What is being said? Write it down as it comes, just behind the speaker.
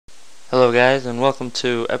Hello guys, and welcome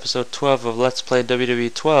to episode 12 of Let's Play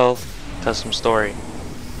WWE 12 Custom Story.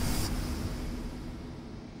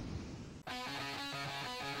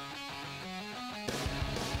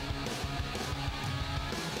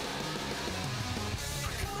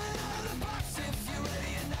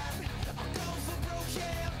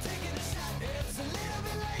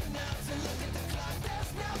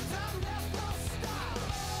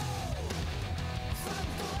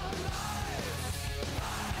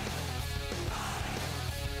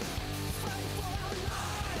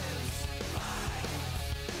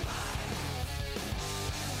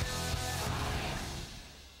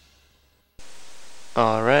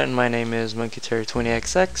 Alright, and my name is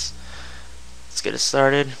MonkeyTerry20XX. Let's get it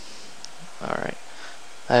started. Alright.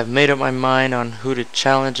 I have made up my mind on who to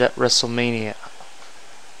challenge at WrestleMania.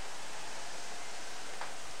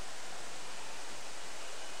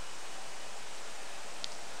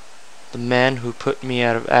 The man who put me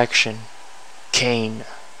out of action. Kane.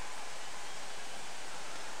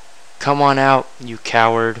 Come on out, you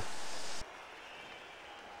coward.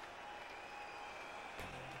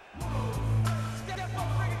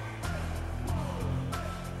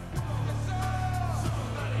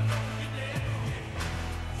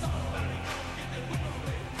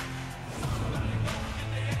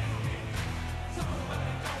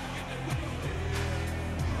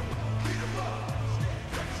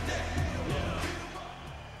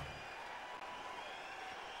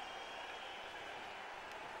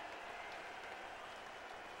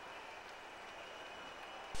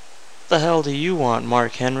 What the hell do you want,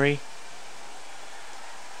 Mark Henry?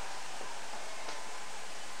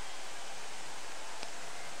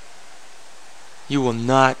 You will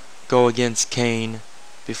not go against Kane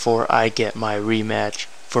before I get my rematch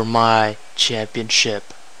for my championship.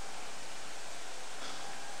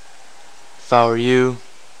 If I were you,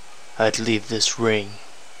 I'd leave this ring.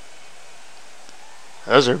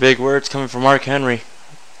 Those are big words coming from Mark Henry.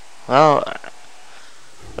 Well,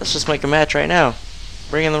 let's just make a match right now.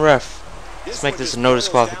 Bring in the ref. Let's make this a no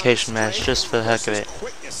disqualification match just for the heck of it.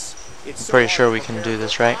 I'm pretty sure we can do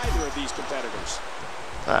this, right?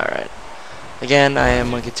 Alright. Again, I am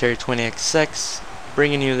MonkeyTerry20XX,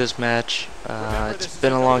 bringing you this match. It's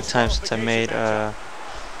been a long time since I made a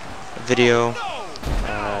video.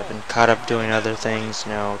 I've been caught up doing other things,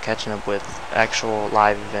 you know, catching up with actual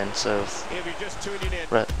live events of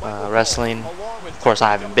wrestling. Of course,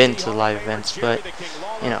 I haven't been to the live events, but,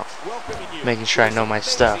 you know, making sure I know my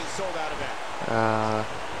stuff.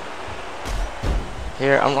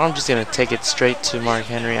 Here, I'm just going to take it straight to Mark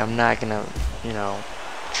Henry. I'm not going to, you know,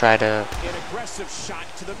 try to,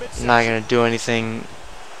 I'm not going to do anything,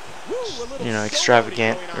 you know,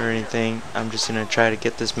 extravagant or anything. I'm just going to try to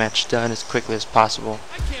get this match done as quickly as possible.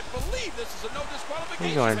 Where are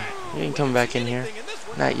you going? You ain't coming back in here?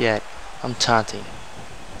 Not yet. I'm taunting.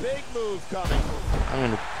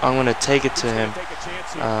 I'm gonna take it to him.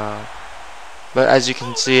 But as you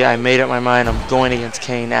can see, I made up my mind. I'm going against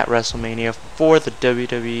Kane at WrestleMania for the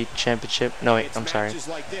WWE Championship. No, wait, I'm sorry.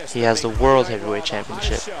 He has the World Heavyweight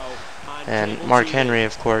Championship. And Mark Henry,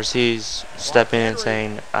 of course, he's stepping in and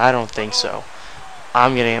saying, I don't think so.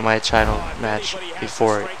 I'm getting my title match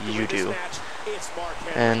before you do.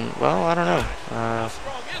 And, well, I don't know.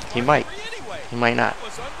 He might. He might not.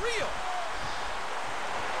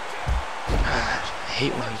 I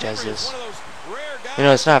hate when he does this. You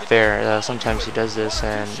know, it's not fair. Sometimes he does this,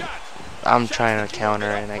 and I'm trying to counter,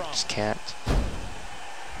 and I just can't.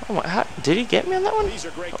 Oh my! How, did he get me on that one?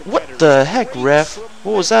 What the heck, ref?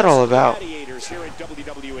 What was that all about?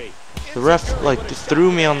 The ref like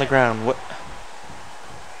threw me on the ground. What?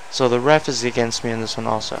 So the ref is against me in this one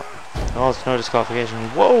also. Oh, it's no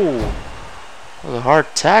disqualification. Whoa! That was a hard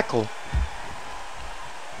tackle.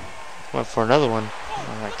 Went for another one.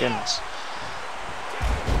 Oh my goodness.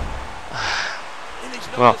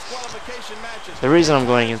 Well, the reason I'm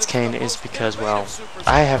going against Kane is because, well,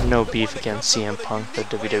 I have no beef against CM Punk, the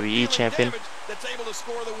WWE champion.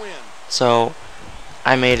 So,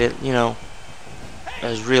 I made it, you know,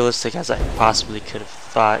 as realistic as I possibly could have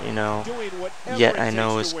thought, you know. Yet I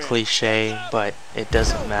know it's cliche, but it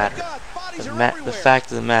doesn't matter. The fact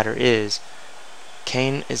of the matter is,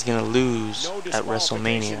 Kane is going to lose at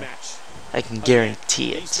WrestleMania. I can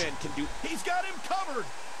guarantee it.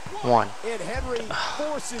 One.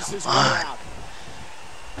 Oh, come on.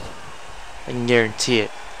 I can guarantee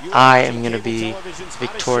it. I am going to be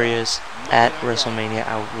victorious at WrestleMania.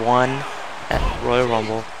 I won at Royal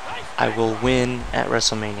Rumble. I will win at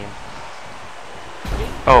WrestleMania.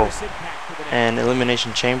 Oh, and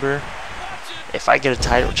Elimination Chamber. If I get a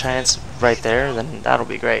title chance right there, then that'll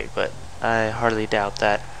be great, but I hardly doubt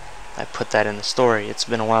that. I put that in the story. It's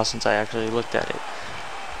been a while since I actually looked at it.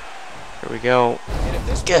 Here we go.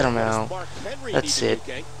 Get him out. That's it.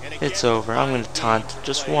 It's over. I'm going to taunt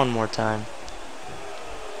just one more time.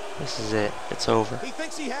 This is it. It's over.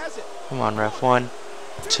 Come on, ref. 1,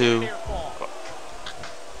 2. You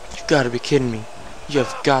gotta be kidding me. You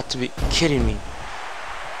have got to be kidding me.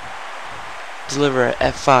 Deliver at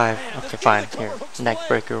F5. Okay, fine. Here. Neck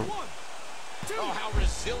breaker.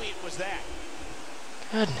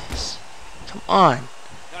 Goodness. Come on.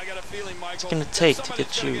 What's it gonna take to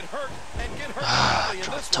get you?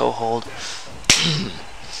 Draw a toe hold.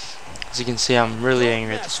 As you can see, I'm really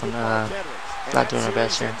angry at this one. Not doing my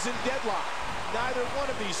best here.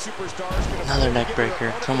 Another neck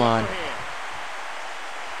breaker. Come on.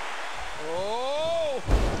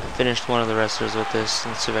 Finished one of the wrestlers with this.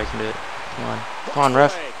 Let's see if I can do it. Come on. Come on,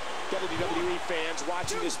 ref. WWE fans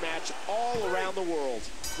watching this match all around the world.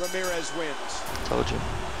 Ramirez wins. Told you.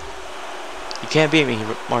 You can't beat me,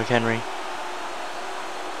 Mark Henry.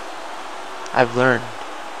 I've learned.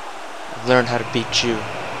 I've learned how to beat you.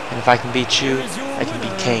 And if I can beat you, I can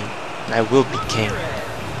beat Kane. And I will beat Kane.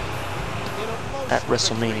 At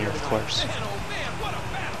WrestleMania, of course.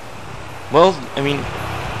 Well, I mean,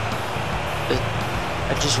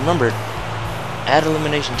 I just remembered, at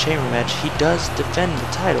Elimination Chamber match, he does defend the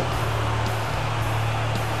title.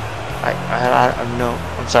 No,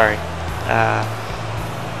 I'm sorry.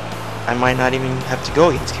 I might not even have to go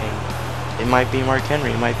against Kane. It might be Mark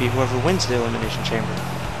Henry. It might be whoever wins the Elimination Chamber.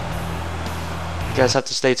 You guys have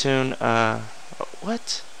to stay tuned.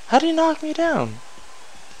 What? How did he knock me down?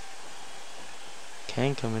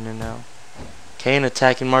 Kane coming in now. Kane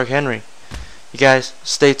attacking Mark Henry. You guys,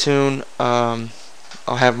 stay tuned. I'll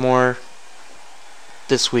have more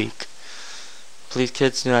this week. Please,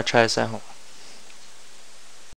 kids, do not try this at home.